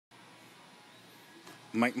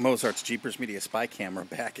Mike Mozart's Jeepers Media Spy Camera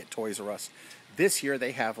back at Toys R Us. This year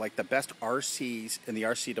they have like the best RCs in the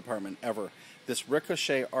RC department ever. This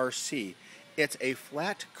Ricochet RC, it's a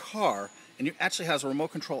flat car and it actually has a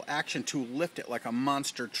remote control action to lift it like a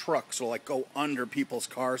monster truck, so like go under people's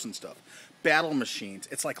cars and stuff. Battle machines,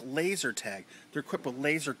 it's like laser tag. They're equipped with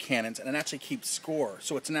laser cannons and it actually keeps score,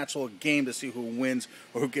 so it's an actual game to see who wins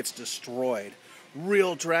or who gets destroyed.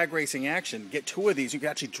 Real drag racing action. Get two of these. You can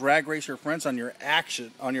actually drag race your friends on your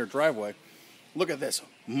driveway. Look at this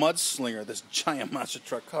Mudslinger, this giant monster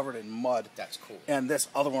truck covered in mud. That's cool. And this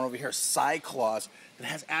other one over here, Cyclaws, that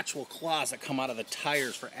has actual claws that come out of the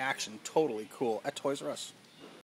tires for action. Totally cool. At Toys R Us.